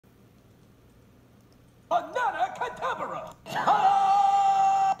Banana Cadabra!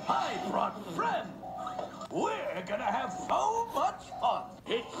 Ta-da! I brought friends! We're gonna have so much fun!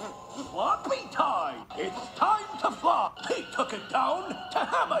 It's floppy time! It's time to flop! He took it down to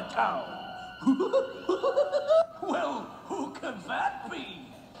Hammer Town! Well, who can that be?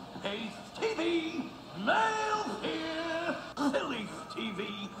 Ace TV, Mail here! Silly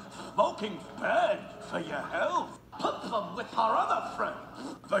TV, smoking's bad for your health. Put them with our other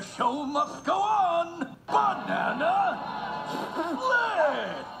friends. The show must go on. Banana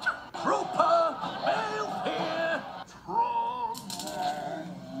Split! Trooper, Mail here!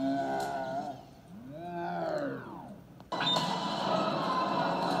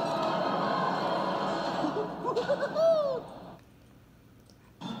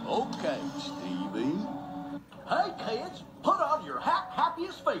 Okay, Stevie. Hey, kids, put on your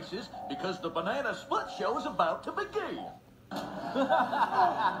happiest faces because the Banana Split show is about to begin.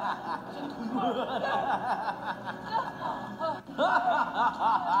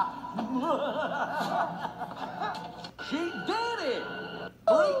 She did it!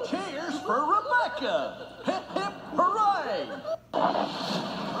 3 cheers for Rebecca! Hip, hip, hooray!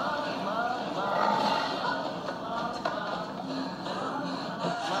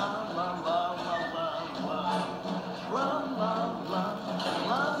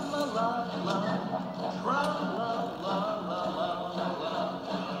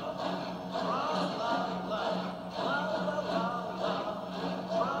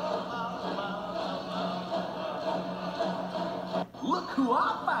 Look who I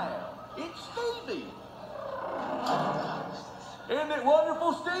found! It's Stevie! Isn't it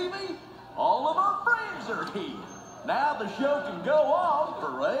wonderful, Stevie? All of our friends are here. Now the show can go on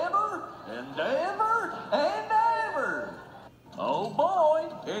forever and ever and ever. Oh boy,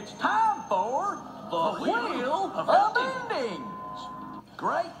 it's time for the Wheel of Endings.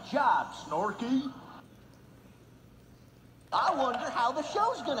 Great job, Snorky. I wonder how the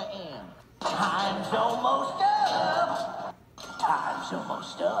show's gonna end. Time's almost up. Time's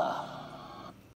almost up.